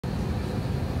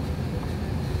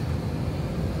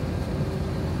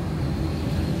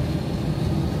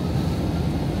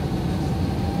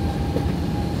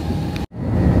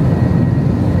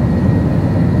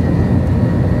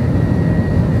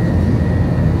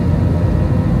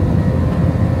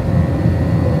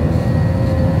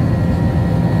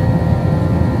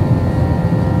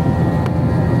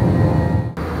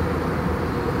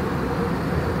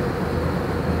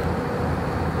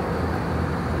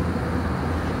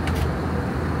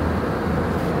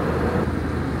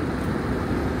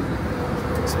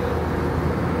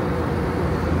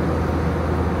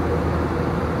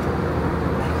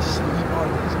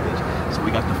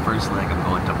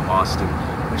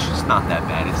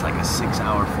It's like a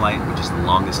 6-hour flight, which is the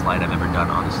longest flight I've ever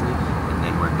done, honestly. And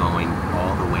then we're going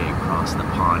all the way across the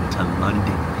pond to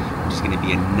London, which is gonna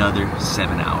be another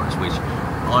 7 hours, which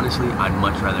honestly, I'd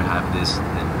much rather have this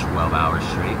than 12 hours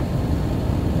straight.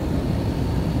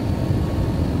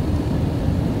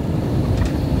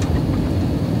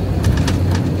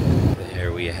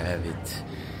 There we have it.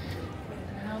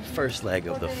 First leg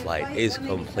of the flight is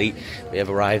complete. We have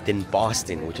arrived in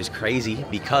Boston, which is crazy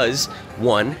because,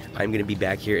 one, I'm gonna be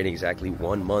back here in exactly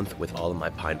 1 month with all of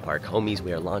my Pine Park homies.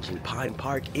 We are launching Pine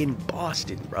Park in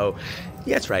Boston, bro.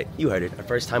 Yeah, that's right, you heard it. Our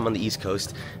first time on the East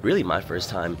Coast. Really my first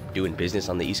time doing business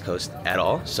on the East Coast at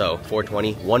all. So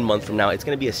 420, 1 month from now, it's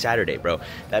gonna be a Saturday, bro.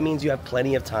 That means you have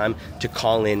plenty of time to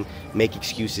call in, make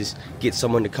excuses, get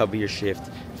someone to cover your shift,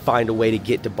 find a way to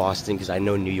get to Boston, because I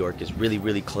know New York is really,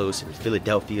 really close, and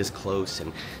Philadelphia is close,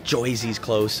 and Jersey's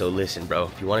close. So listen,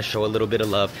 bro, if you want to show a little bit of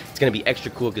love, it's gonna be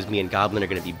extra cool because me and Goblin are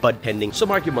gonna be bud tending. So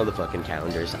mark your motherfucking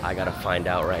calendars. I gotta find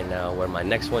out right now where my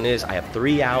next one is. I have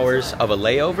 3 hours of a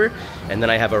layover, and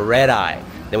then I have a red eye.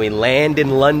 Then we land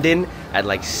in London at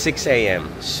like 6 a.m.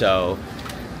 So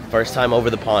first time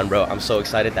over the pond, bro. I'm so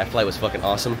excited. That flight was fucking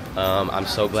awesome. I'm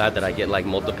so glad that I get like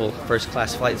multiple first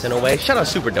class flights in a way. Shout out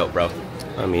Super Dope, bro.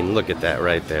 I mean, look at that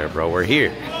right there, bro. We're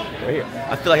here. We're here.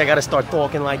 I feel like I gotta start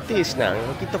talking like this now.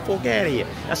 Get the fuck out of here.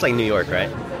 That's like New York, right?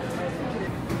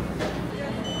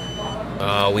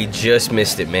 Oh, we just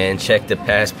missed it, man. Check the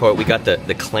passport. We got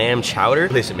the clam chowder.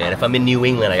 Listen, man, if I'm in New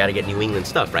England, I gotta get New England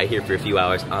stuff right here for a few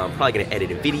hours. I'm probably gonna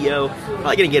edit a video.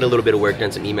 Probably gonna get a little bit of work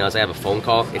done, some emails. I have a phone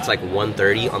call. It's like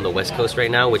 1:30 on the West Coast right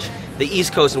now, which the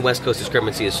East Coast and West Coast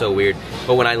discrepancy is so weird.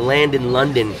 But when I land in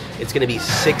London, it's gonna be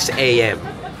 6 a.m.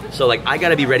 So like, I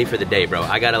gotta be ready for the day, bro.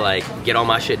 I gotta like get all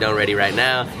my shit done ready right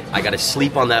now. I gotta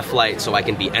sleep on that flight so I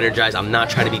can be energized. I'm not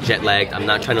trying to be jet lagged. I'm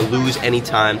not trying to lose any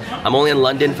time. I'm only in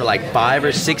London for like 5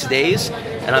 or 6 days,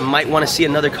 and I might wanna see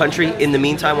another country in the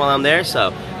meantime while I'm there,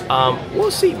 so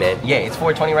we'll see, man. Yeah, it's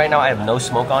 4:20 right now. I have no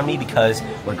smoke on me because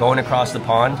we're going across the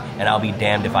pond, and I'll be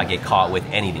damned if I get caught with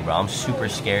anything, bro. I'm super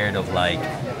scared of like,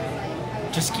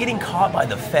 just getting caught by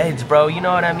the feds, bro. You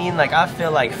know what I mean? Like, I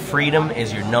feel like freedom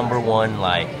is your #1,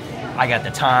 like, I got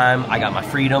the time, I got my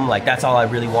freedom, like, that's all I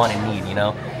really want and need, you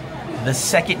know? The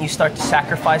second you start to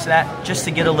sacrifice that just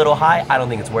to get a little high, I don't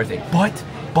think it's worth it.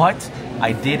 But,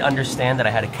 I did understand that I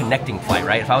had a connecting flight,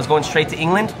 right? If I was going straight to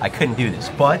England, I couldn't do this.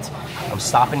 But, I'm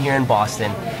stopping here in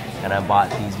Boston, and I bought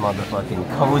these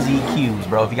motherfucking Cozy Cubes,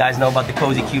 bro. If you guys know about the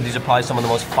Cozy Cubes, these are probably some of the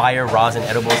most fire rosin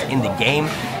edibles in the game.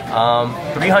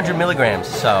 300 milligrams,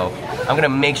 so I'm gonna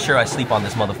make sure I sleep on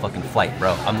this motherfucking flight,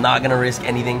 bro. I'm not gonna risk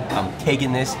anything. I'm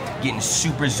taking this, getting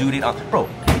super zooted on. Bro,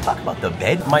 can we talk about the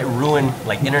bed? Might ruin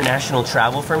like international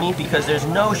travel for me because there's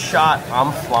no shot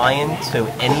I'm flying to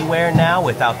anywhere now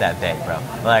without that bed, bro.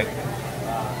 Like,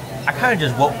 I kind of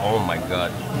just woke, oh my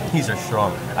God, these are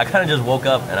strong. I kind of just woke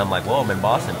up and I'm like, whoa, I'm in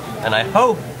Boston. And I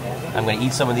hope I'm gonna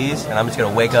eat some of these and I'm just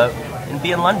gonna wake up and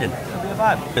be in London. It'll be a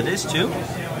vibe. For this too,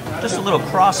 just a little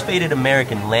cross-faded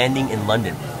American landing in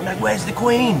London. I'm like, where's the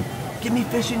Queen? Give me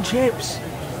fish and chips.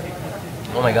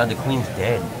 Oh my God, the Queen's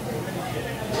dead.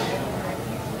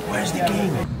 Where's the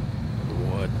King?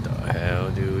 What the hell,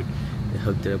 dude? They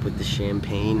hooked it up with the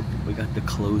champagne. We got the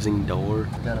closing door.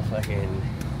 I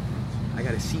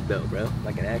got a seatbelt, bro.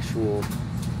 Like an actual,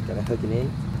 gotta hook it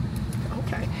in.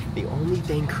 Okay. The only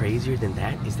thing crazier than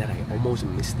that is that I almost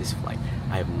missed this flight.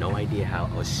 I have no idea how.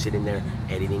 I was sitting there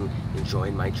editing,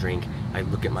 enjoying my drink. I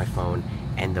look at my phone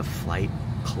and the flight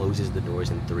closes the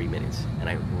doors in 3 minutes. And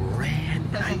I ran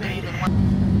and I made it.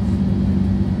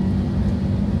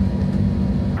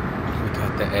 We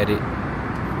got the edit.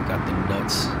 We got the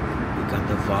nuts. We got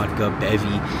the vodka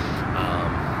bevy.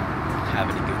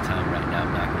 Having a good time right now,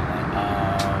 I'm not gonna lie.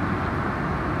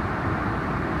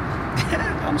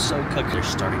 I'm so cooked. They're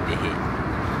starting to hit.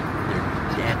 They're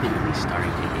definitely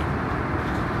starting to hit.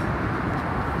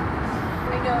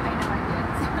 I know.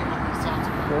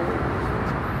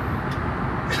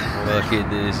 Look at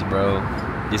this, bro.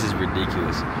 This is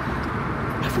ridiculous.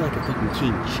 I feel like a fucking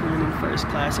king chilling in first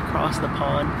class across the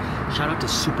pond. Shout out to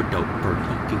Super Dope for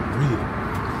fucking real.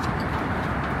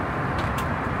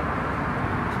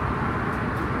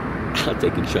 I'll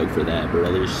take a chug for that,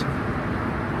 brothers.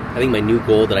 I think my new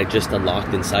goal that I just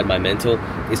unlocked inside my mental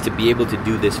is to be able to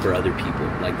do this for other people.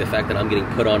 Like the fact that I'm getting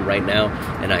put on right now,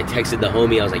 and I texted the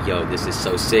homie, I was like, yo, this is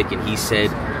so sick, and he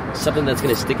said something that's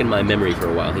gonna stick in my memory for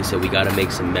a while. He said, we gotta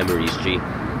make some memories, G.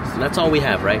 And that's all we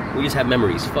have, right? We just have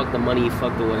memories. Fuck the money,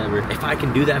 fuck the whatever. If I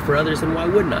can do that for others, then why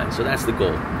wouldn't I? So that's the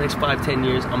goal. Next 5-10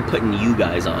 years, I'm putting you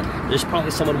guys on. There's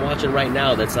probably someone watching right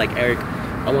now that's like, Eric,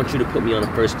 I want you to put me on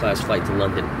a first class flight to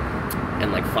London.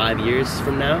 And like 5 years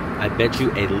from now, I bet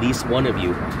you at least one of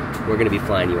you, we're gonna be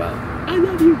flying you out. I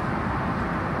love you.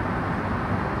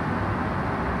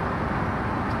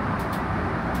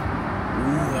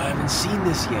 Ooh, I haven't seen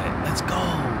this yet. Let's go.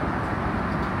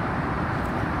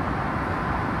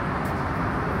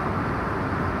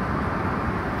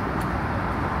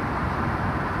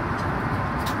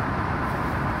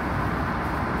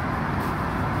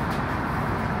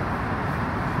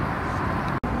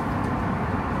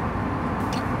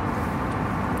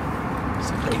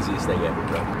 Craziest thing ever,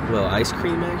 bro. Little ice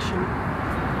cream action.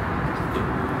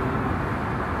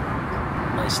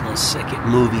 Nice little second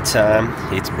movie time.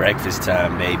 It's breakfast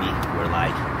time, baby. We're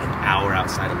like an hour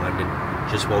outside of London.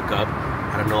 Just woke up.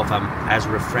 I don't know if I'm as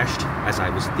refreshed as I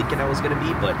was thinking I was gonna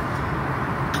be, but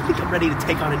I think I'm ready to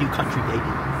take on a new country, baby.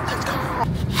 Let's go.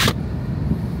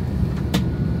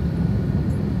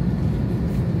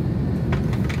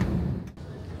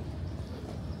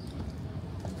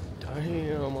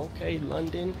 Okay,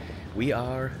 London, we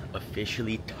are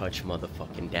officially touch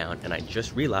motherfucking down, and I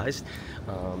just realized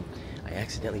I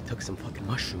accidentally took some fucking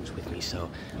mushrooms with me, so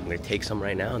I'm gonna take some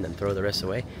right now and then throw the rest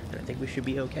away, and I think we should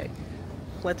be okay.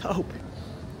 Let's hope.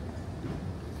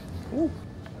 Ooh.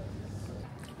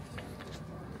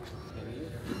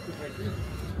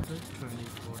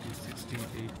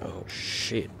 Oh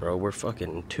shit, bro, we're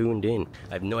fucking tuned in.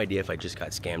 I have no idea if I just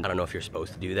got scammed. I don't know if you're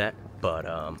supposed to do that, but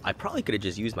I probably could have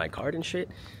just used my card and shit.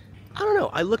 I don't know.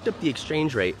 I looked up the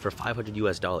exchange rate for 500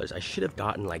 US dollars. I should have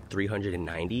gotten like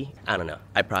 390. I don't know.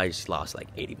 I probably just lost like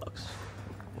 80 bucks.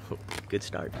 Good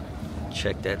start.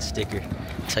 Check that sticker.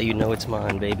 That's how you know it's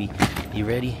mine, baby. You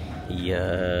ready?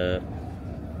 Yeah.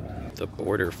 The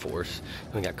border force.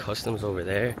 We got customs over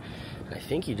there. I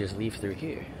think you just leave through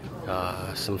here.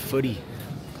 Some footy.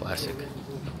 Classic.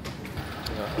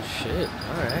 Oh shit.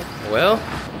 Alright. Well,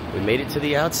 we made it to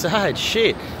the outside.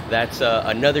 Shit. That's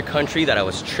another country that I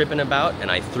was tripping about, and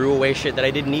I threw away shit that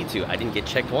I didn't need to. I didn't get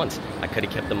checked once. I could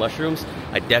have kept the mushrooms.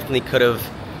 I definitely could have,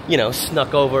 you know,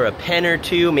 snuck over a pen or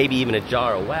two, maybe even a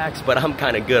jar of wax, but I'm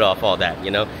kind of good off all that,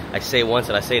 you know? I say it once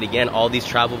and I say it again, all these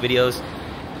travel videos,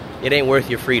 it ain't worth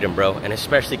your freedom, bro. And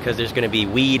especially because there's gonna be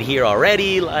weed here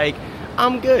already, like,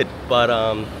 I'm good. But,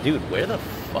 dude, where the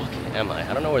fuck am I?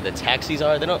 I don't know where the taxis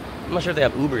are. I'm not sure if they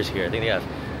have Ubers here. I think they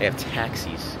have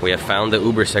taxis. We have found the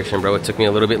Uber section, bro. It took me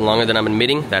a little bit longer than I'm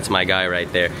admitting. That's my guy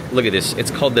right there. Look at this. It's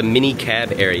called the mini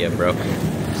cab area, bro.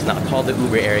 It's not called the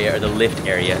Uber area or the Lyft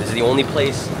area. This is the only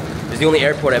place, this is the only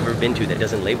airport I've ever been to that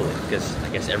doesn't label it, because I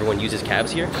guess everyone uses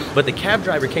cabs here. But the cab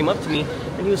driver came up to me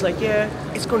and he was like, yeah,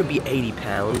 it's gonna be 80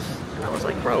 pounds. And I was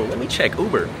like, bro, let me check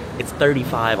Uber. It's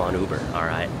 35 on Uber, all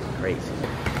right? Crazy.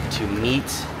 To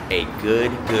meet a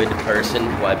good person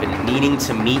who I've been needing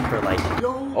to meet for like,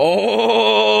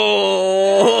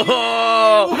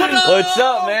 what's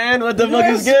up, man? What the fuck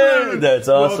is good? That's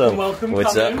awesome. Welcome.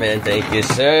 What's up, man? Thank you,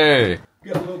 sir.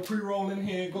 Got a little pre-roll in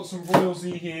here, got some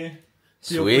royalty here.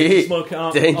 Sweet. Smoke it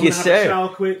up. Thank you, sir. Shower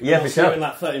quick. Yeah, for sure.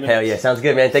 Like 30 minutes. Hell yeah, sounds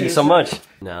good, man. Thank you so much.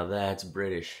 Now that's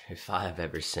British, if I've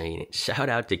ever seen it. Shout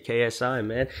out to KSI,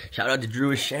 man. Shout out to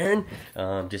Drew Sharon.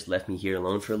 Just left me here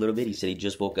alone for a little bit. He said he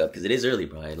just woke up, because it is early,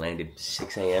 bro. I landed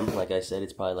 6 a.m. Like I said,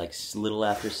 it's probably like a little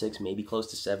after 6, maybe close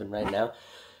to 7 right now.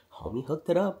 Homie hooked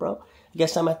it up, bro. I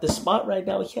guess I'm at the spot right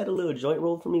now. He had a little joint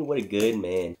roll for me. What a good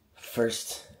man.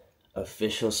 First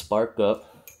official spark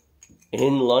up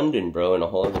in London, bro, in a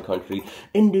whole other country,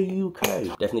 in the UK.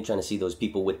 Definitely trying to see those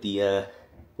people with the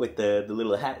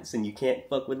little hats and you can't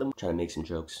fuck with them. Trying to make some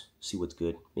jokes, see what's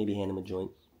good. Maybe hand them a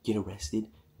joint, get arrested,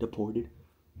 deported.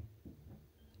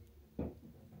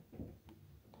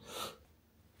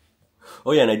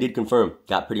 Oh yeah, and I did confirm,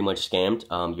 got pretty much scammed.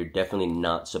 You're definitely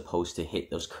not supposed to hit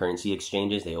those currency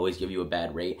exchanges. They always give you a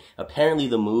bad rate. Apparently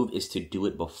the move is to do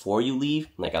it before you leave.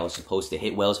 Like I was supposed to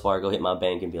hit Wells Fargo, hit my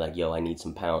bank and be like, yo, I need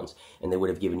some pounds. And they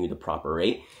would have given you the proper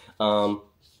rate.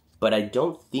 But I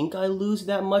don't think I lose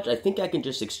that much. I think I can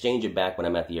just exchange it back when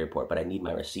I'm at the airport, but I need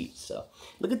my receipts. So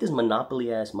look at this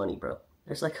Monopoly ass money, bro.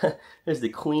 There's like, there's the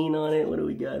queen on it. What do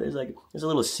we got? There's a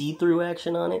little see-through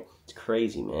action on it. It's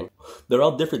crazy, man. They're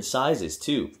all different sizes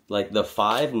too. Like the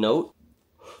 5 note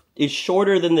is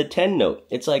shorter than the 10 note.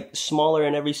 It's like smaller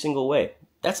in every single way.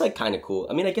 That's like kind of cool.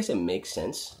 I mean, I guess it makes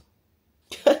sense.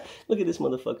 Look at this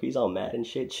motherfucker. He's all mad and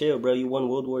shit. Chill, bro. You won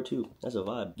World War II. That's a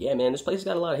vibe. Yeah, man. This place has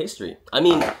got a lot of history. I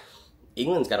mean,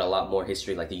 England's got a lot more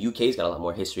history. Like the UK's got a lot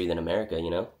more history than America, you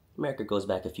know? America goes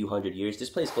back a few hundred years. This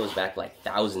place goes back like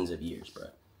thousands of years, bro.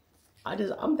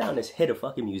 I'm down to hit a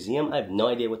fucking museum. I have no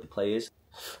idea what the play is.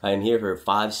 I am here for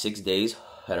 5-6 days,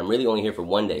 and I'm really only here for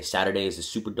one day. Saturday is a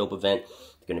super dope event.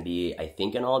 It's gonna be, I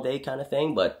think, an all-day kind of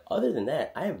thing. But other than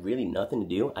that, I have really nothing to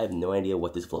do. I have no idea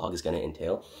what this vlog is gonna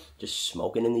entail. Just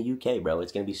smoking in the UK, bro.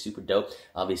 It's gonna be super dope.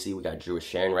 Obviously, we got Drew with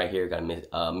Sharon right here. Got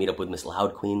to meet up with Miss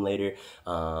Loud Queen later.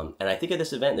 And I think at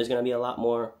this event, there's gonna be a lot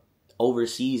more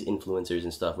overseas influencers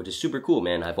and stuff, which is super cool,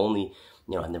 man. I've only,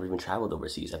 you know, I've never even traveled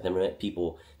overseas. I've never met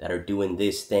people that are doing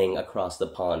this thing across the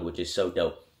pond, which is so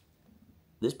dope.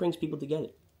 This brings people together.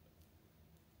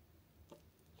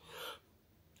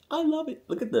 I love it.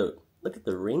 Look at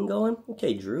the ring going.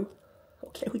 Okay, Drew.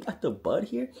 Okay, we got the bud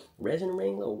here. Resin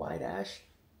ring, little white ash.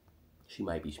 She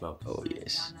might be smoked. Oh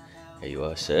yes. Here you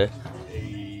are, sir.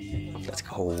 Let's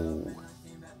go.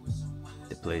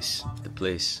 The place. The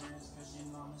place.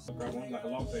 Like a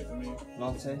latte for me.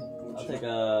 Latte? I'll take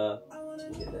a...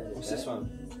 What's this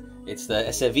one? It's the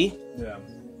SFV? Yeah.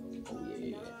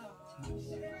 Yeah.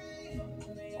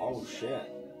 Oh shit.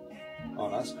 Oh,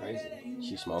 that's crazy.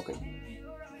 She's smoking.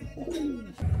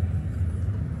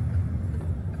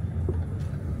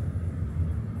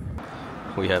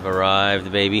 We have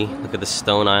arrived, baby. Look at the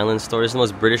Stone Island store. This is the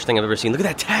most British thing I've ever seen. Look at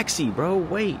that taxi, bro.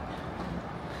 Wait.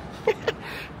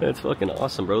 That's fucking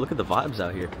awesome, bro. Look at the vibes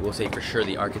out here. We'll say for sure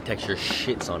the architecture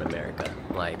shits on America.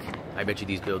 Like, I bet you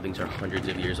these buildings are hundreds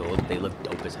of years old. They look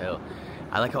dope as hell.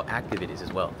 I like how active it is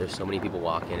as well. There's so many people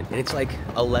walking. And it's like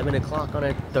 11 o'clock on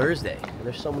a Thursday. And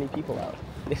there's so many people out.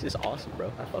 This is awesome,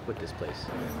 bro. I fuck with this place.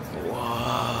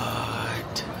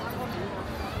 What?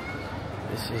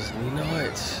 This is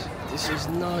nuts. This is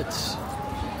nuts.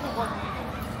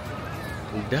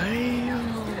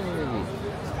 Damn.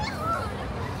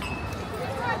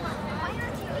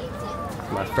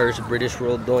 My first British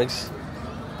World Doinks.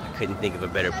 I couldn't think of a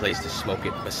better place to smoke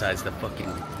it besides the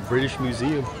fucking British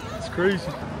Museum. It's crazy.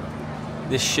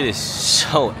 This shit is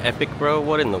so epic, bro.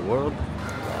 What in the world?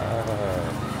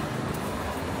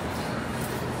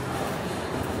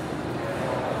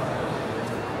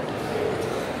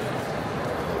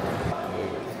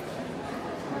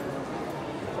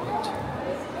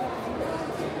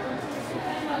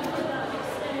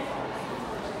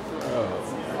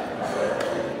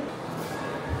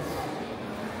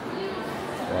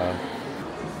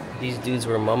 These dudes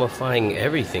were mummifying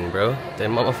everything, bro. They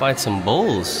mummified some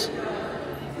bulls.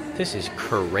 This is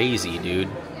crazy, dude.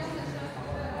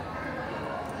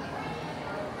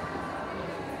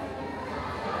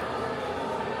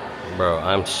 Bro,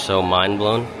 I'm so mind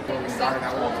blown.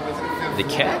 The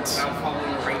cats.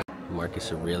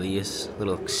 Marcus Aurelius,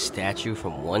 little statue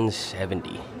from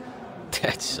 170.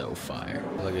 That's so fire.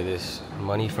 Look at this.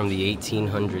 Money from the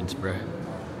 1800s, bro.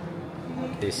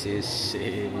 This is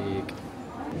sick.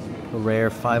 A rare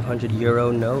 500 euro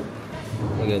note.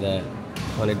 Look at that.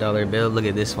 $100 bill. Look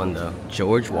at this one though.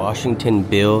 George Washington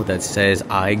bill that says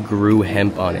I grew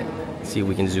hemp on it. Let's see if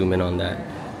we can zoom in on that.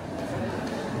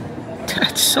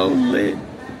 That's so lit.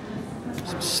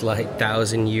 Some slight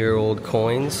 1,000-year-old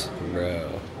coins.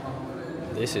 Bro.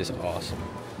 This is awesome.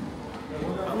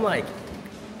 I'm like,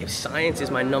 if science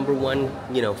is my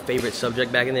 #1, you know, favorite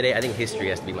subject back in the day, I think history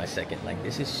has to be my second. Like,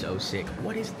 this is so sick.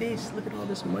 What is this? Look at all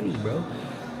this money, bro.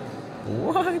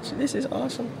 What? This is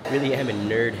awesome. Really am in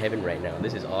nerd heaven right now.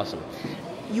 This is awesome.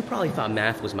 You probably thought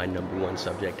math was my #1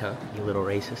 subject, huh? You little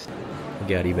racist.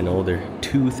 Got even older.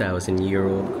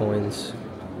 2,000-year-old coins.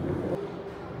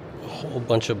 A whole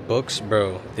bunch of books,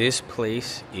 bro. This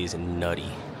place is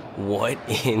nutty. What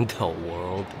in the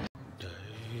world?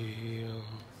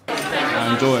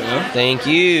 Enjoy it, yeah? Thank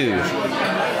you.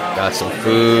 Got some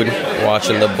food,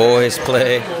 watching the boys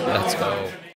play. Let's go.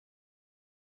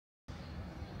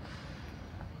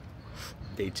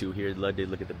 Day 2 here in London.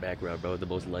 Look at the background, bro. The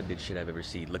most London shit I've ever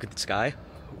seen. Look at the sky.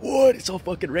 What? It's all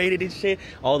fucking raining and shit.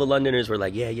 All the Londoners were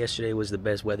like, yeah, yesterday was the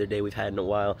best weather day we've had in a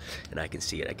while. And I can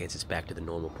see it. I guess it's back to the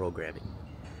normal programming.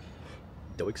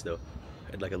 Doiks though.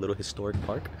 Had like a little historic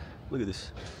park. Look at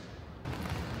this.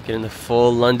 Getting the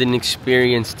full London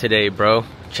experience today, bro.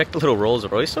 Check the little Rolls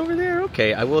Royce over there.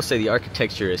 Okay, I will say the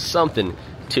architecture is something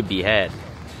to be had.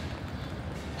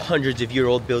 Hundreds of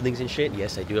year-old buildings and shit.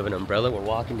 Yes, I do have an umbrella. We're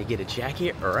walking to get a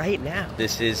jacket right now.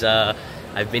 This is,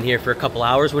 I've been here for a couple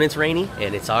hours when it's rainy,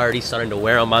 and it's already starting to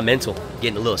wear on my mental.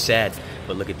 Getting a little sad.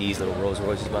 But look at these little Rolls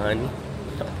Royces behind me.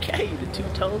 Okay, the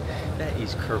two-tone, that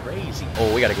is crazy.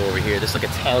 Oh, we gotta go over here. There's like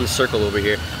a town circle over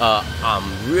here.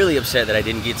 I'm really upset that I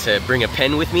didn't get to bring a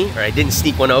pen with me, or I didn't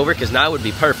sneak one over, because now would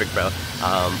be perfect, bro.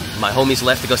 My homies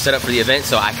left to go set up for the event,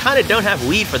 so I kind of don't have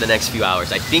weed for the next few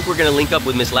hours. I think we're gonna link up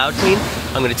with Miss Loud Queen.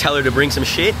 I'm gonna tell her to bring some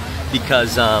shit,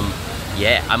 because,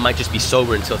 yeah, I might just be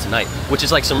sober until tonight, which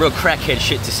is like some real crackhead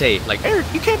shit to say. Like, Eric,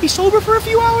 you can't be sober for a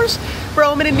few hours?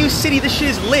 Bro, I'm in a new city. This shit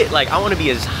is lit. Like, I want to be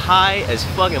as high as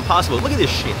fucking possible. Look at this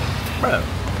shit. Bro.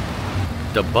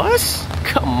 The bus?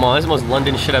 Come on, this is the most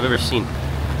London shit I've ever seen.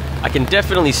 I can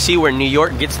definitely see where New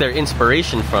York gets their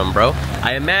inspiration from, bro.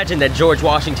 I imagine that George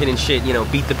Washington and shit, you know,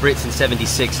 beat the Brits in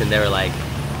 '76 and they were like,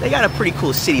 they got a pretty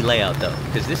cool city layout though,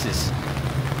 because this is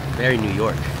very New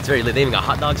York. It's very lit. They even got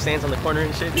hot dog stands on the corner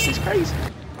and shit. This is crazy.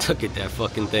 Look at that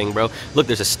fucking thing, bro. Look,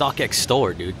 there's a StockX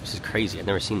store, dude. This is crazy. I've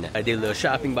never seen that. I did a little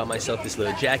shopping, bought myself this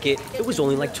little jacket. It was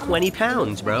only like 20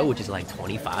 pounds, bro, which is like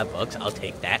 25 bucks. I'll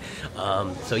take that.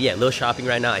 So yeah, a little shopping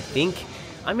right now. I mean,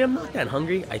 I'm not that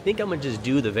hungry. I think I'm gonna just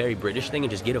do the very British thing and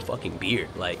just get a fucking beer.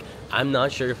 Like, I'm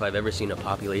not sure if I've ever seen a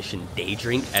population day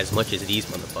drink as much as these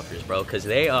motherfuckers, bro. Because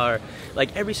they are,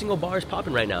 like, every single bar is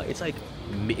popping right now. It's like,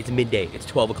 it's midday. It's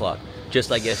 12 o'clock.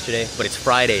 Just like yesterday, but it's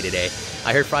Friday today.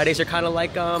 I heard Fridays are kind of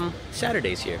like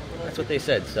Saturdays here. That's what they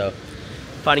said. So,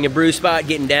 finding a brew spot,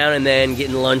 getting down, and then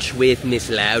getting lunch with Miss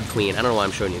Loud Queen. I don't know why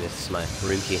I'm showing you this. This is my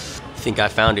room key. I think I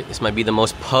found it. This might be the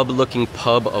most pub-looking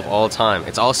pub of all time.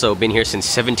 It's also been here since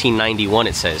 1791,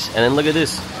 it says. And then look at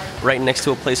this, right next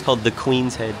to a place called the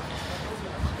Queen's Head.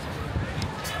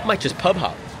 Might just pub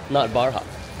hop, not bar hop.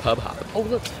 Pub hop. Oh,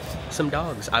 look, some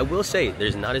dogs. I will say,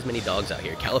 there's not as many dogs out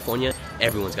here. California,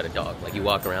 everyone's got a dog. Like, you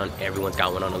walk around, everyone's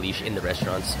got one on a leash in the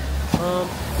restaurants.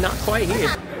 Not quite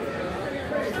here.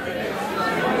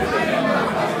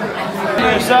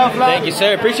 Thank you,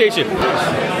 sir. Appreciate you.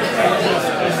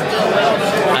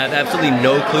 I have absolutely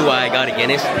no clue why I got a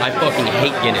Guinness. I fucking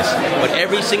hate Guinness. But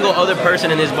every single other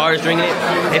person in this bar is drinking it.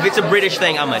 If it's a British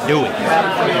thing, I'ma do it.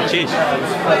 Cheers.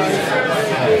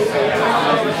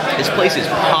 This place is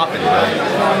popping, bro.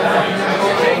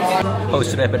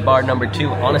 Posted up at bar number 2.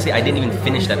 Honestly, I didn't even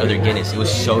finish that other Guinness. It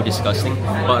was so disgusting.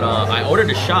 But I ordered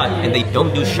a shot, and they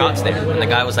don't do shots there. And the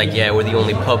guy was like, yeah, we're the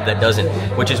only pub that doesn't,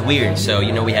 which is weird. So,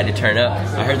 you know, we had to turn up.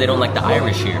 I heard they don't like the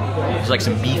Irish here. There's like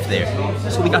some beef there.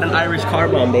 So we got an Irish car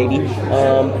bomb, baby.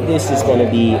 This is gonna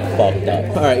be fucked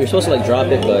up. All right, you're supposed to like drop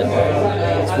it, but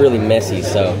it's really messy,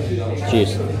 so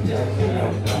cheers.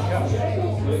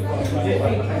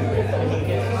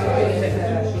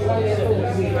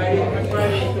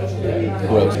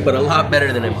 Gross, but a lot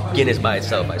better than a Guinness by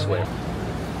itself, I swear.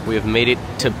 We have made it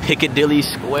to Piccadilly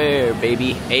Square,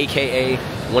 baby, aka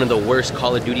one of the worst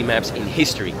Call of Duty maps in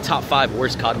history. Top 5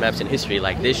 worst COD maps in history.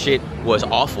 Like, this shit was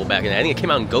awful back then. I think it came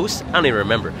out in Ghost. I don't even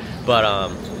remember, but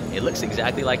it looks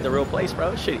exactly like the real place,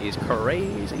 bro. Shit is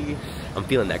crazy. I'm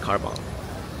feeling that car bomb.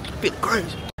 Feeling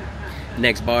crazy.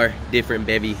 Next bar, different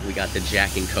bevy. We got the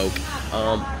Jack and Coke.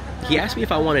 He asked me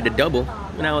if I wanted a double,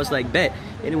 and I was like, bet.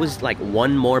 And it was like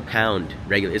 £1 more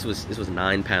regular. This was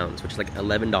 9 pounds, which is like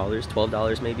 $11,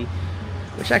 $12 maybe,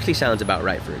 which actually sounds about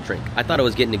right for a drink. I thought I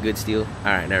was getting a good steal. All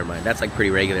right, never mind. That's like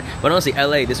pretty regular. But honestly,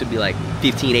 LA, this would be like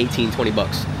 15, 18, 20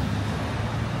 bucks.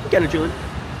 Kind of chilling.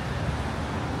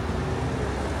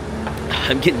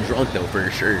 I'm getting drunk though, for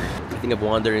sure. I think I've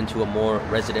wandered into a more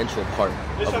residential part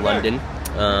of London.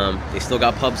 They still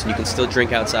got pubs and you can still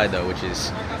drink outside though, which is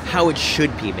how it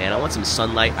should be, man. I want some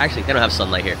sunlight. Actually, they don't have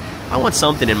sunlight here. I want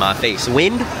something in my face.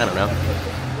 Wind? I don't know.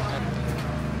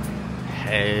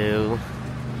 Hell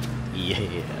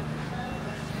yeah.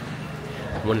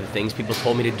 One of the things people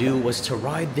told me to do was to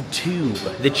ride the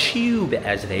tube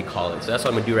as they call it. So that's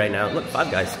what I'm gonna do right now. Look,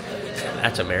 Five Guys.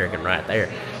 That's American right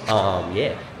there.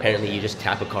 Yeah, apparently you just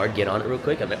tap a card, get on it real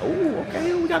quick. I'm like, oh,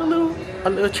 okay, we got a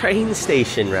little train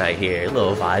station right here, a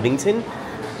little Vivington.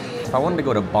 If I wanted to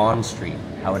go to Bond Street,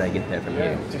 how would I get there from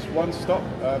here? Just one stop,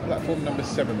 platform number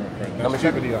 7, my friend. Number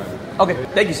 7? Jubilee line. Okay,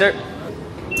 thank you, sir.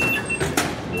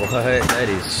 What? That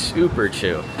is super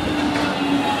chill.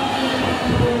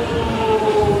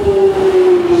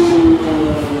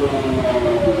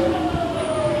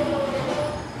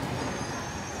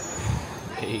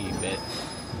 Hey, man.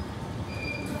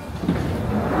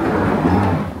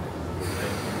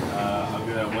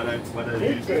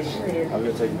 This station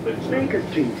is Baker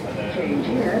Street. Change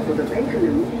here for the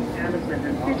Bakerloo, Hammersmith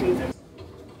and City.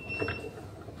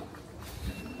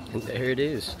 And there it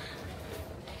is.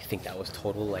 I think that was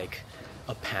total like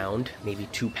a pound, maybe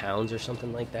 2 pounds or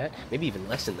something like that. Maybe even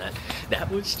less than that. That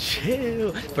was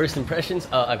chill. First impressions,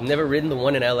 I've never ridden the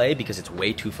one in LA because it's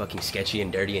way too fucking sketchy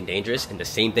and dirty and dangerous, and the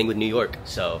same thing with New York.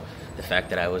 So the fact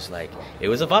that I was like, it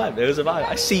was a vibe, it was a vibe.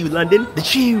 I see you, London. The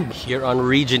Tube. Here on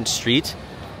Regent Street,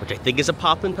 which I think is a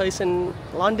poppin' place in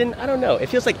London. I don't know. It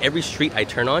feels like every street I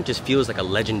turn on just feels like a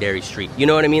legendary street. You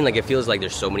know what I mean? Like, it feels like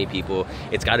there's so many people.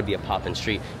 It's gotta be a poppin'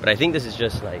 street. But I think this is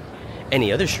just like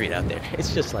any other street out there.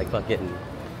 It's just like fucking,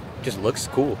 just looks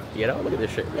cool. You know, look at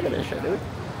this shit. Look at this shit, dude.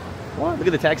 What? Look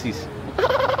at the taxis.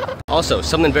 Also,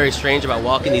 something very strange about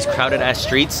walking these crowded ass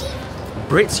streets.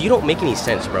 Brits, you don't make any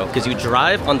sense, bro. Because you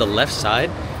drive on the left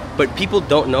side, but people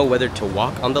don't know whether to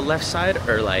walk on the left side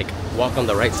or like walk on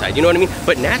the right side. You know what I mean?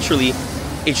 But naturally,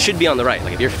 it should be on the right.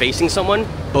 Like if you're facing someone,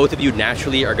 both of you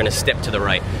naturally are gonna step to the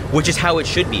right, which is how it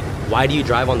should be. Why do you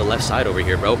drive on the left side over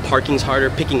here, bro? Parking's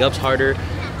harder, picking up's harder,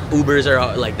 Ubers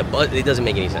are like the bus. It doesn't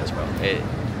make any sense, bro.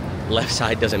 Left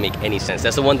side doesn't make any sense.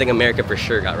 That's the one thing America for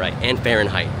sure got right. And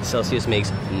Fahrenheit. Celsius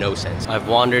makes no sense. I've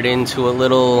wandered into a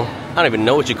little, I don't even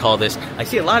know what you call this. I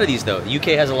see a lot of these though. The UK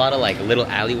has a lot of like little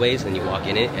alleyways and you walk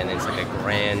in it and it's like a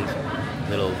grand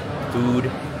little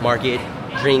food market,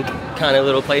 drink kind of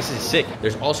little place. It's sick.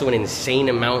 There's also an insane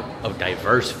amount of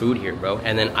diverse food here, bro.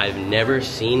 And then I've never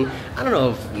seen, I don't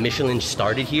know if Michelin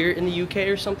started here in the UK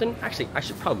or something. Actually, I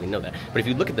should probably know that. But if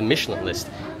you look at the Michelin list,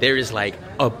 there is like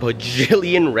a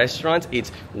bajillion restaurants.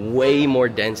 It's way more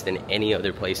dense than any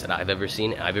other place that I've ever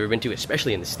seen, I've ever been to,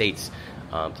 especially in the States.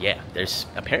 Yeah, there's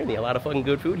apparently a lot of fucking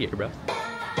good food here, bro.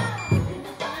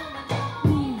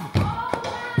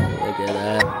 Look at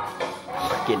that.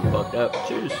 Getting fucked up.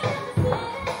 Cheers.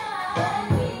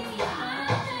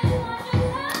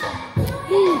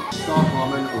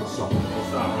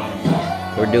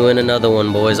 We're doing another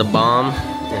one, boys. A bomb.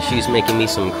 And she's making me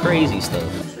some crazy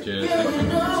stuff. Cheers.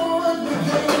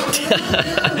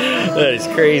 That is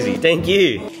crazy. Thank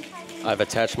you. I've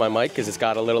attached my mic because it's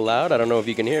got a little loud. I don't know if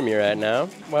you can hear me right now.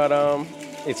 But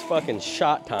it's fucking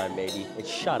shot time, baby. It's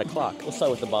shot o'clock. We'll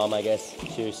start with the bomb, I guess.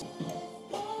 Cheers.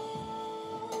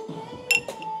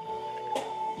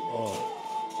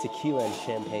 Oh, tequila and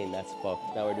champagne. That's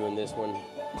fucked. Now we're doing this one.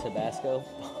 Tabasco.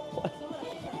 What?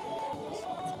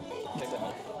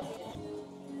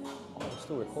 I'm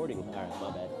still recording. Alright, my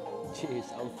bad. Jeez,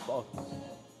 I'm fucked.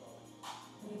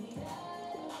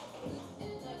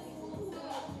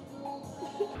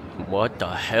 What the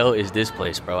hell is this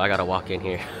place, bro? I gotta walk in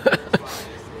here.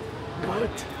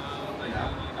 What?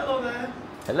 Hello there.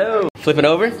 Hello. Flipping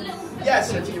over?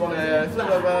 Yes, if you want to flip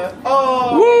over.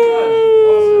 Oh!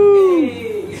 Woo!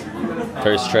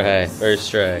 First try,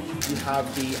 first try. You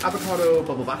have the avocado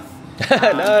bubble bath.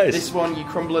 Nice. This one you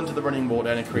crumble into the running water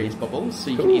and it creates bubbles.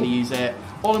 So you can either use it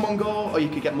all in one go or you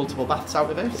could get multiple baths out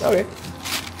of it. Okay.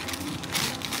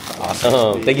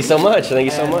 Awesome. Thank you so much. Thank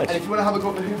you so much. And if you want to have a go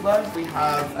at the Hoopla, we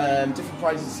have different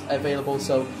prizes available.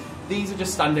 So these are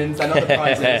just stand-ins, they're not the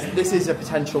prizes. This is a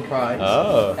potential prize.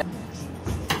 Oh.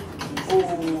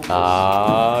 Oh.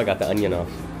 Ah, got the onion off.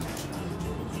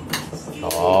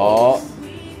 Oh.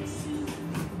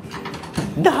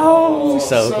 No!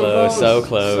 So close, so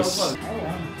close. So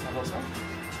close.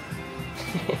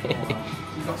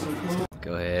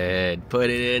 Go ahead, put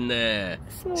it in there.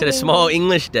 It's a small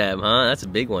English dab, huh? That's a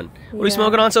big one. What are you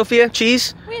smoking on, Sophia?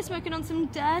 Cheese? We're smoking on some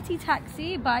Dirty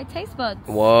Taxi by Taste Buds.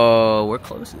 Whoa, we're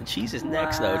close. The cheese is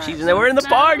next, though. Cheese is there. We're in the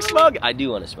park. Smoke. I do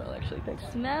want to smell, actually. Thanks.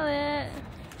 Smell it.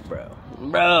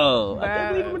 Bro. I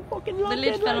can't believe I'm in fucking The London.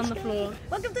 lid fell on the floor.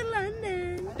 Welcome to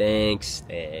London. Thanks.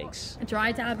 A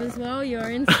dry dab as well.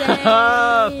 You're insane.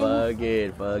 Fuck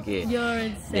it. You're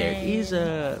insane. There is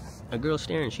a girl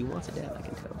staring. She wants a dab, I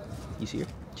can tell. You see her?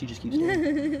 She just keeps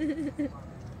staring.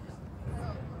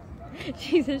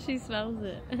 She says she smells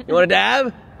it. You want a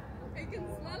dab? I can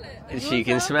smell it. She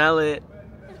can smell it.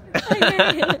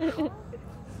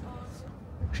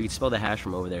 She can smell the hash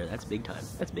from over there. That's big time.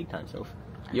 That's big time, Soph.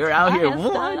 You're out here.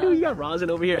 What? Dude, you got rosin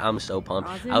over here. I'm so pumped.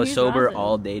 Rosin, I was sober rosin.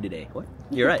 all day today. What?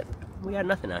 You're right. We got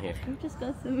nothing out here. We've just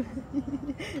got some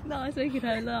nice making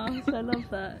her laugh. I love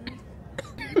that.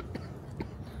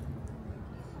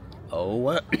 Oh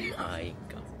my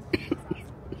god.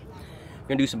 We're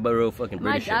gonna do some burrow fucking Am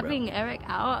I British shit, bro. dabbing Eric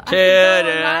out? Shit,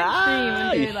 I could go on live stream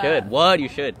and you do that. should. What? You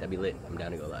should. That'd be lit. I'm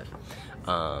down to go live.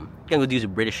 Gonna go do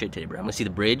some British shit today, bro. I'm gonna see the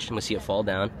bridge. I'm gonna see it fall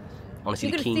down. I wanna see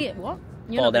You're the gonna king see it what?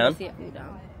 You're fall not down. gonna see it fall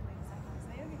down.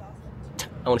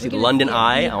 I wanna see We're the gonna London see it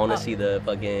Eye. leap I wanna up. see the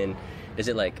fucking. Is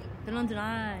it like? The London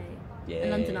Eye. Yeah. The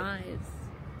London Eyes.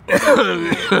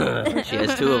 She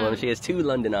has two of them. She has two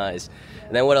London Eyes.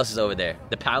 And then what else is over there?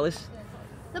 The palace?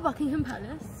 The Buckingham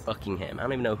Palace. Buckingham. I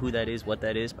don't even know who that is, what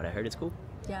that is, but I heard it's cool.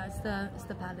 Yeah, it's the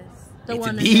palace. It's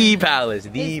one the that's- palace.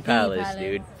 It's The the palace, palace.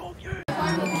 dude.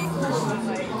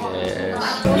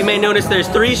 Yes. You may notice there's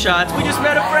 3 shots. We just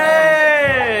met a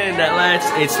friend.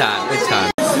 It's time. It's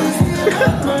time.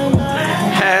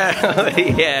 Hell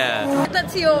yeah. Add that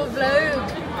to your vlog.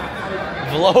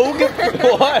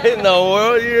 Vlog? What in the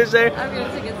world you just say? I'm gonna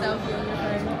take a selfie on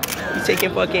your phone. You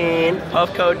taking fucking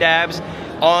Puffco dabs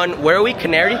on, where are we?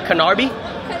 Carnaby? Carnaby.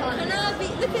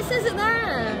 Look, it says it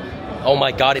there. Oh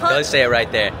my god, it does say it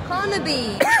right there.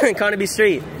 Carnaby. Carnaby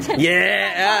Street.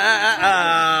 Yeah.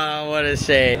 What a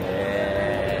shame.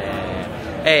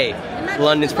 Yeah. Hey,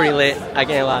 London's pretty lit. I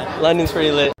can't lie. London's pretty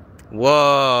lit.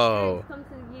 Whoa. Come to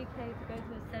the UK to go to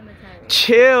a cemetery.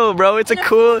 Chill, bro. It's a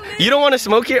cool. You don't want to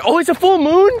smoke here? Oh, it's a full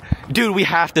moon? Dude, we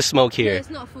have to smoke Yeah, here. it's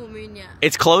not full moon yet.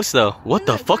 It's close though. What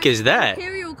the fuck is that?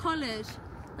 Imperial College.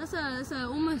 That's a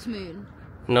almost moon.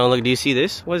 No, look, do you see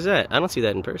this? What is that? I don't see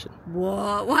that in person.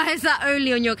 What? Why is that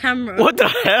only on your camera? What the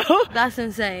hell? That's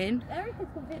insane. Erica's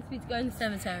convinced me to go in the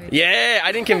cemetery. Yeah,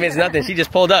 I didn't convince nothing. She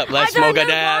just pulled up. Let's smoke a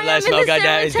dab. Let's smoke a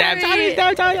dab. It's dab time. It's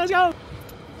dab time. Let's go.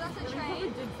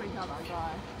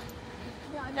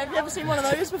 Have you ever seen one of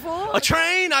those before? A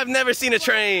train? I've never seen a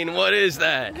train. What is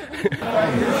that?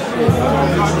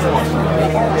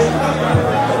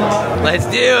 Let's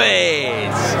do it.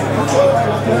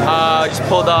 Just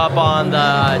pulled up on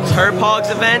the Turp Hogs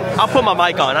event. I'll put my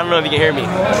mic on. I don't know if you can hear me.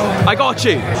 I got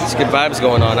you. It's good vibes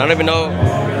going on. I don't even know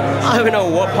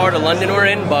what part of London we're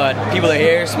in, but people are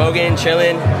here smoking,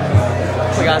 chilling.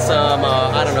 We got some,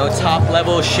 I don't know, top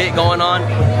level shit going on.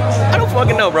 I don't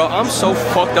fucking know, bro. I'm so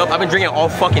fucked up. I've been drinking all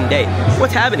fucking day.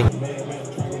 What's happening?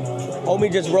 Homie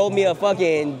just rolled me a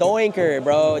fucking doinker,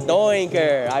 bro.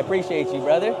 Doinker. I appreciate you,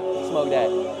 brother. Smoke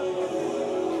that.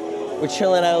 We're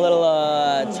chilling at a little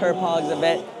Turp Hogs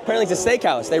event. Apparently it's a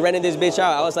steakhouse. They rented this bitch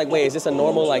out. I was like, wait, is this a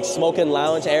normal like smoking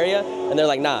lounge area? And they're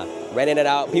like, nah, renting it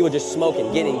out. People just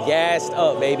smoking, getting gassed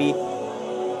up, baby.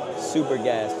 Super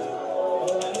gassed.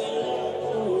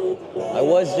 I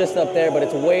was just up there, but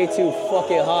it's way too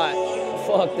fucking hot.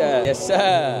 Fuck that. Yes,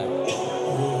 sir.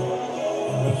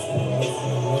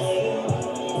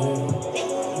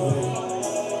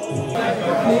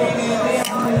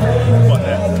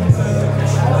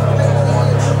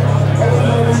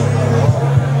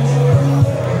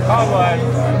 Come on,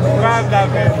 grab that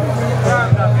bit.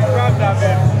 Grab that bit. Grab that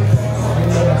bit.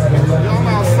 I'm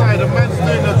outside, the man's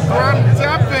doing a grand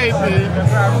dab, baby.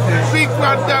 Big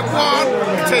grand dab one.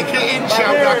 Take it in,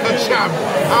 champ, like a champ.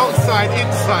 Outside,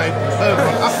 inside.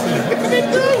 Look at it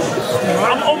do.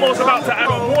 I'm almost about to add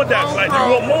on more dabs. Like, you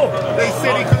want more? They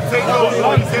said he could take no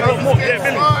more. He said he more. could Yeah, get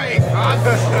Billy. fine.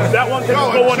 That one can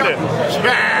just go on there.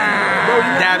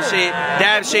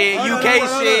 Dab shit, UK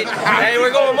shit. Hey,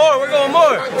 we're going more, we're going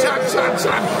more.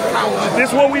 This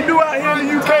is what we do out here in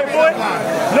the UK, boy.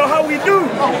 Know how we do.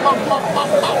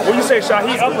 What you say,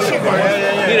 Shahi? Up a little bit.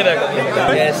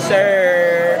 Yeah. Yes,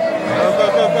 sir.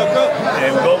 Go.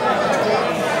 There we go.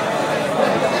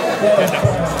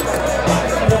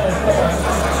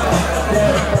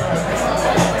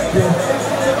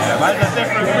 That's a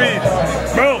different breed.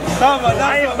 Bro, Come on,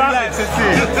 I ain't that's what we like to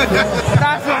see.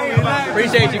 That's what we like.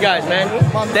 Appreciate you guys, man.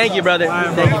 Thank you, brother.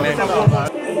 Thank you,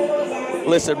 man.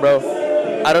 Listen, bro.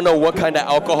 I don't know what kind of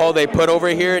alcohol they put over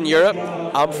here in Europe.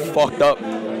 I'm fucked up.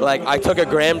 Like, I took a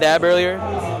gram dab earlier.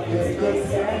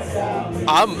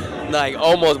 I'm like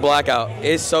almost blackout.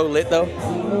 It's so lit though.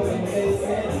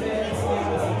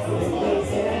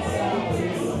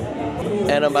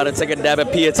 And I'm about to take a dab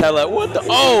at Piatella. What the?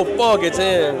 Oh, fuck, it's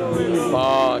in.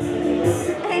 Fuck.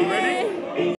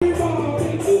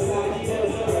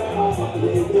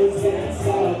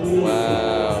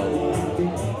 Wow.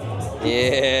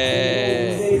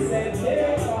 Yeah.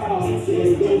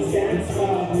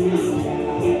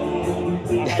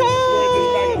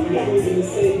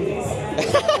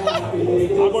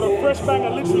 I got a fresh bang I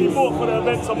literally bought for the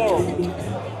event tomorrow.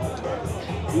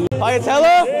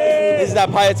 Piatella? Yeah. This is that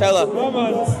Piatella. Come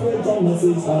on.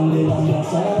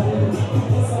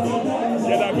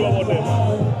 Get that glove on there.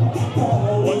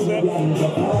 One step.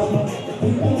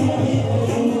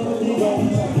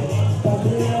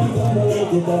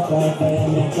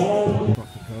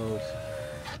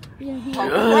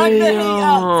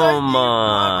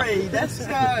 Let's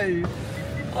go.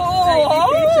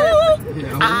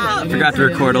 I forgot to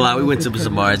record a lot. We went to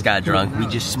some bars, got drunk. We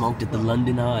just smoked at the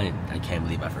London Eye. I can't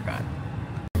believe I forgot.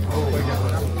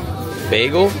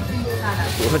 Bagel?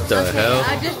 What the hell?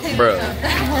 Bro.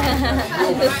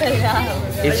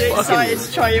 It's fucking...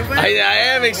 I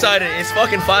am excited. It's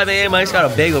fucking 5 a.m. I just got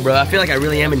a bagel, bro. I feel like I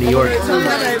really am in New York. It's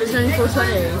only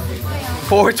 420.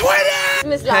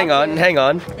 420? Hang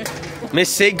on. Miss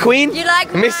Sig Queen? You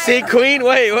like Miss Sig Queen?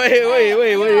 Wait. Wait.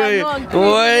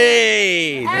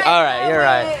 Alright,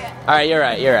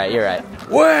 you're right.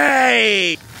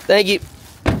 Wait! Thank you.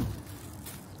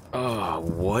 Oh,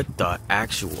 what the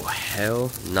actual hell?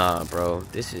 Nah, bro.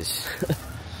 This is...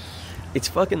 It's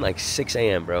fucking like 6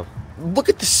 a.m., bro. Look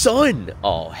at the sun!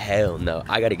 Oh, hell no.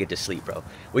 I gotta get to sleep, bro.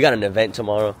 We got an event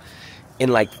tomorrow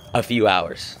in like a few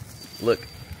hours. Look.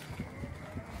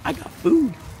 I got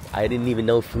food. I didn't even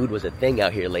know food was a thing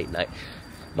out here late night.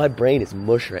 My brain is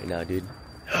mush right now, dude.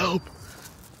 Help!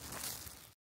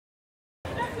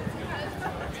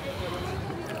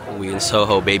 We in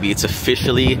Soho, baby. It's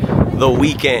officially the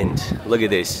weekend. Look at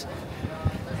this.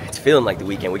 It's feeling like the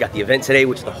weekend. We got the event today,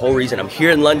 which is the whole reason I'm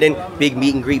here in London. Big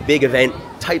meet and greet, big event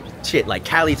type shit, like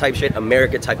Cali type shit,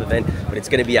 America type event, but it's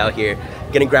gonna be out here.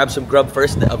 Gonna grab some grub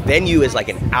first. The venue is like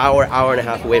an hour and a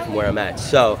half away from where I'm at.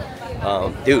 So,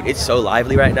 dude, it's so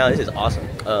lively right now. This is awesome.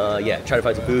 Yeah, trying to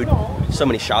find some food. So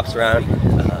many shops around.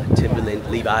 Timberland,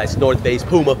 Levi's, North Face,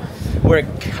 Puma. We're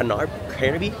at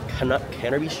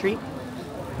Canterbury Street.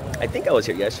 I think I was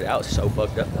here yesterday. I was so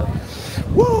fucked up though.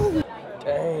 Woo!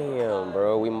 Damn,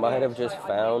 bro. We might have just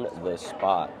found the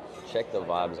spot. Check the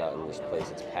vibes out in this place.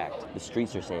 It's packed. The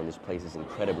streets are saying this place is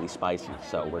incredibly spicy,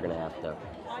 so we're gonna have to.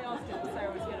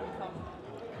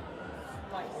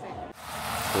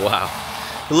 Wow.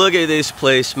 Look at this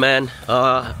place, man.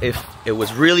 If it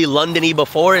was really London-y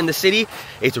before in the city,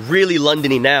 it's really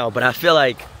London-y now. But I feel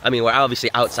like, I mean, we're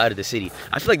obviously outside of the city.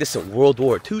 I feel like this is a World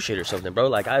War II shit or something, bro.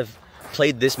 Like, I've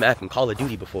played this map in Call of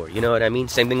Duty before, you know what I mean?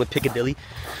 Same thing with Piccadilly.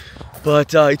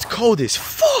 But it's cold as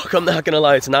fuck. I'm not gonna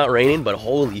lie, it's not raining, but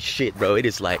holy shit, bro. It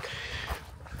is like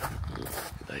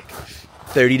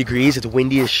 30 degrees. It's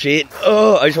windy as shit.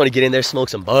 Oh, I just want to get in there, smoke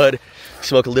some bud,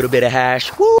 smoke a little bit of hash.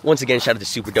 Woo. Once again, shout out to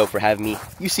Super Dope for having me.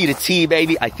 You see the tea,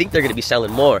 baby. I think they're gonna be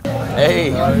selling more. Hey,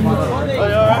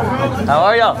 how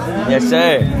are y'all? Yes,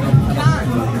 sir.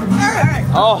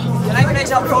 Oh, can I get a nice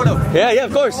photo? Yeah,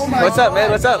 of course. What's up,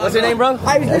 man? What's up? What's your name, bro?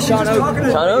 Sean Oak.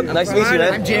 Sean Oak? Nice to meet you,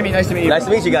 man. I'm Jamie. Nice to meet you. Nice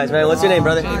to meet you guys, man. What's your name,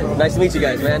 brother? Nice to meet you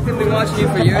guys, man. I've been watching you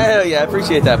for years. Hell yeah, I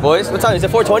appreciate that, boys. What time? Is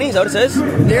it 4:20? Is that what it says?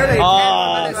 Nearly.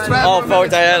 Oh,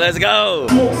 4:10. Yeah, let's go.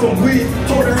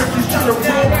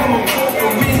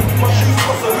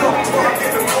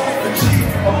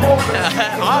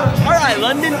 All right,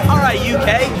 London. All right,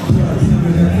 UK.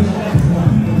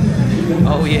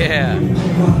 Oh yeah.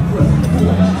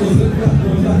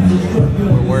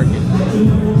 We're working.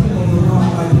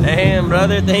 Damn,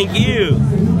 brother, thank you.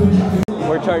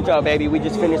 We're turned up, baby. We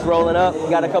just finished rolling up.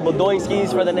 Got a couple doinskis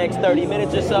for the next 30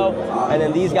 minutes or so. And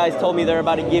then these guys told me they're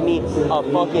about to give me a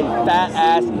fucking fat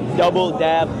ass double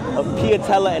dab of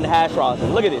piatella and hash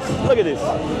rosin. Look at this. Look at this.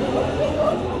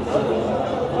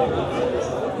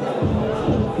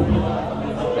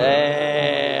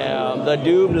 Damn, the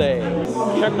double.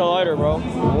 Check the lighter, bro.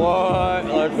 What?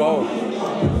 Let's go.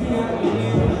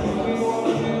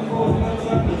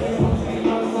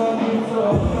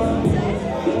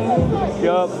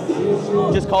 Yup.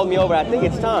 Just called me over. I think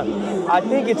it's time. I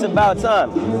think it's about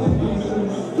time.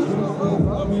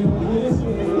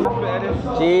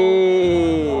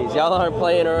 Jeez, y'all aren't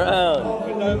playing around.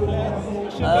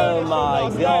 Oh my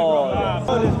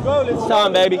God. It's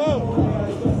time, baby.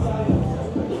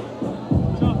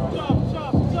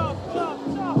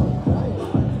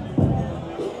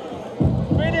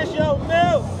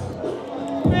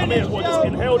 I may as well just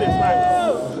inhale this,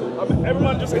 man.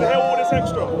 Everyone just inhale all this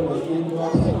extra.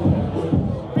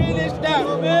 Finish that,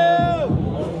 Bill.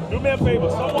 Do me a favor,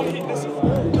 someone hit this.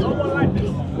 Someone like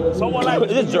this. Someone like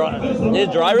this. Is it dry? Is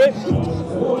it dry, Rick?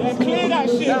 Yeah, clear that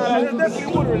shit. Nah, there's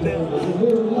definitely water in there.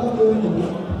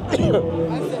 Let's go.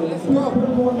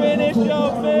 Finish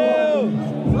your Bill.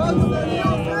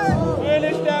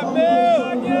 Finish that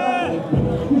Bill. Yeah.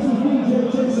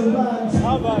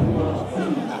 How about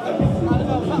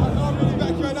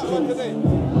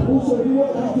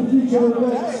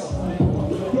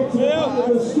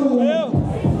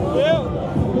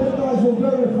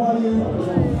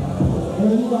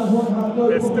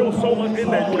There's still so much in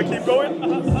there. You want to keep going?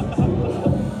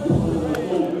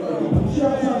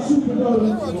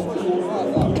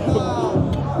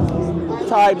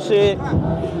 Type shit.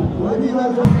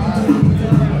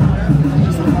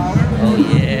 Oh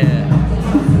yeah.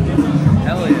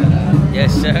 Hell yeah.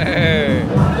 Yes, sir.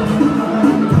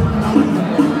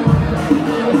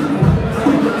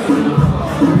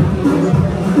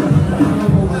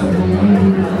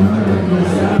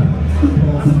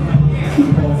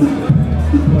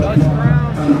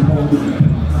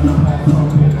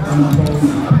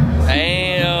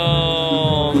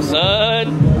 Damn, son.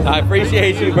 I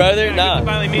appreciate you, brother. Good to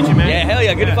finally meet you, man. Yeah, hell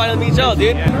yeah. Good to finally meet y'all,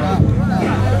 dude.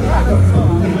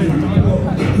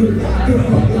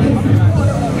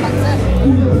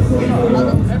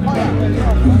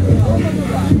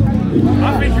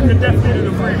 I think you can definitely do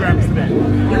the 3 grams today.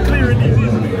 You're clearing these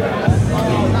easily.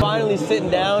 Finally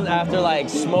sitting down after like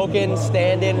smoking,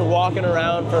 standing, walking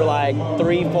around for like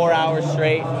 3-4 hours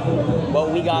straight.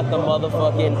 But we got the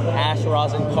motherfucking hash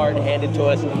rosin cart handed to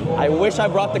us. I wish I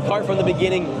brought the cart from the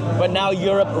beginning, but now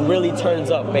Europe really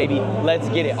turns up, baby. Let's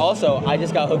get it. Also, I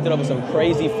just got hooked up with some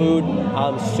crazy food.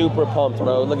 I'm super pumped,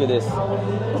 bro. Look at this.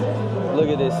 Look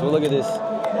at this. Look at this.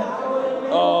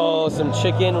 Oh, some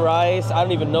chicken, rice. I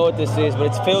don't even know what this is, but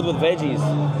it's filled with veggies.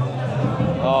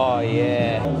 Oh,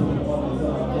 yeah.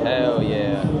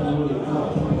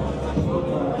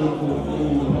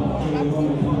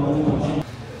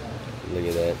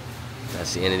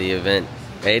 That's the end of the event.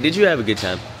 Hey, did you have a good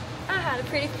time? I had a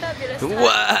pretty fabulous time.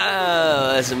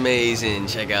 Wow, that's amazing.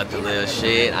 Check out the little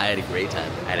shit. I had a great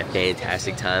time. I had a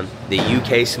fantastic time. The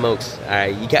UK smokes.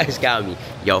 Alright, you guys got me.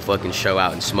 Y'all fucking show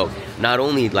out and smoke. Not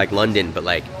only like London, but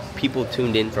like people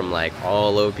tuned in from like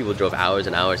all over. People drove hours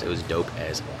and hours. It was dope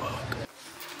as fuck.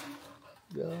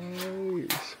 Guys.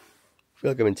 I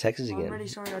feel like I'm in Texas again. I'm really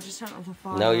sorry, I just turned off the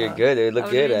fire. No, you're good. It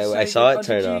looked good. Really I saw it good.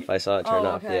 turn Oh, off. I saw it turn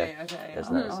off. Okay, Yeah. okay. That's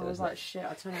nice. I That's was nice. like, shit,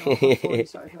 I turned it off before you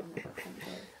started filming it.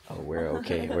 Oh, we're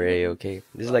okay. We're A-okay.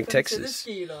 This is like Texas. To the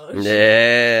ski lodge.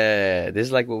 Yeah, this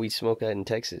is like what we smoke at in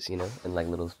Texas, you know, and like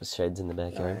little sheds in the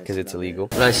backyard because it's illegal.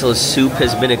 Nice little soup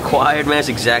has been acquired, man. That's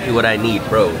exactly what I need,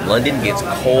 bro. London gets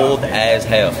cold as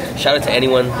hell. Shout out to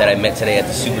anyone that I met today at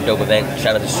the Super Dope event.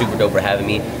 Shout out to Super Dope for having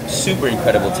me. Super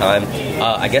incredible time.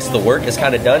 I guess the work is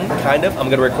kind of done, kind of. I'm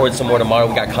gonna record some more tomorrow.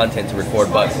 We got content to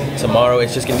record, but tomorrow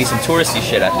it's just gonna be some touristy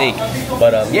shit, I think.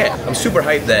 But yeah, I'm super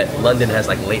hyped that London has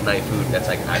like late night food that's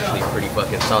like actually pretty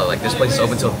fucking solid. Like this place is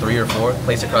open till 3 or 4.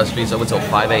 Place across the street is open till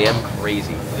 5 a.m.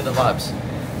 Crazy. Look at the vibes.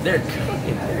 They're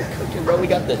cooking, bro. We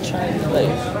got the Chinese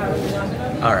place.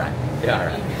 All right. Yeah,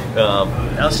 all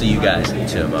right. I'll see you guys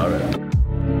tomorrow.